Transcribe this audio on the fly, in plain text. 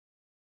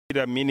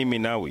Leader Minni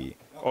Arcua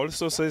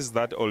also says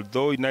that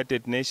although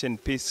United Nations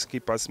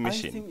peacekeepers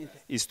mission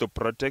is to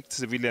protect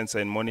civilians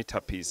and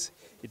monitor peace,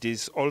 it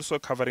is also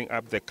covering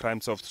up the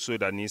crimes of the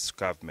Sudanese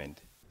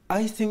government.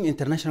 I think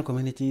international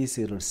community is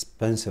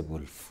responsible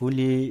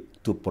fully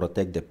to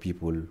protect the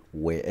people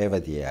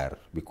wherever they are,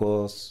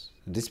 because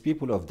these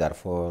people of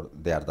Darfur,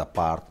 they are the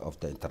part of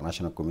the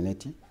international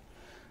community.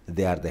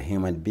 They are the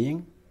human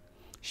being.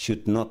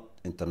 Should not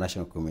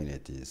international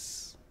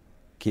communities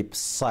keep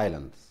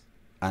silence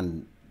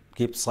and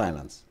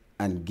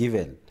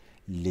given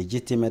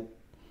legitimate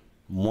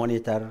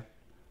monitor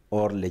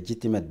or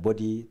legitimate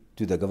body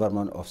to the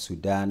government of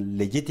Sudan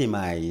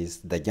legitimize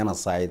the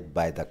genocide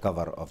by the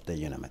cover of the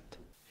UNAMID.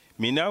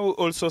 Minnawi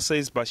also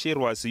says Bashir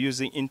was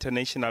using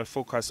international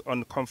focus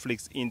on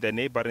conflicts in the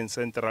neighboring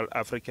Central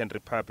African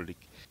Republic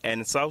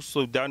and South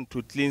Sudan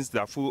to cleanse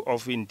Darfur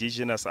of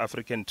indigenous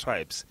African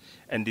tribes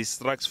and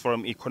distracts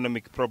from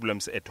economic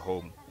problems at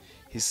home.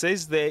 He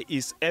says there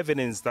is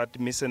evidence that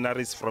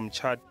mercenaries from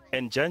Chad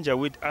and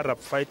Janjaweed Arab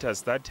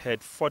fighters that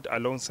had fought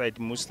alongside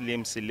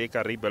Muslim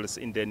Seleka rebels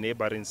in the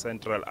neighboring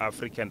Central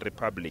African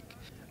Republic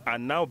are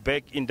now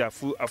back in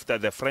Darfur after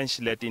the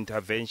French-led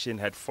intervention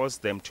had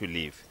forced them to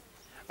leave.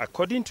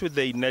 According to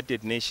the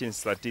United Nations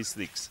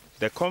statistics,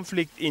 the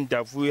conflict in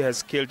Darfur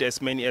has killed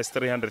as many as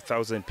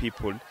 300,000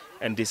 people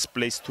and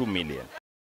displaced 2 million.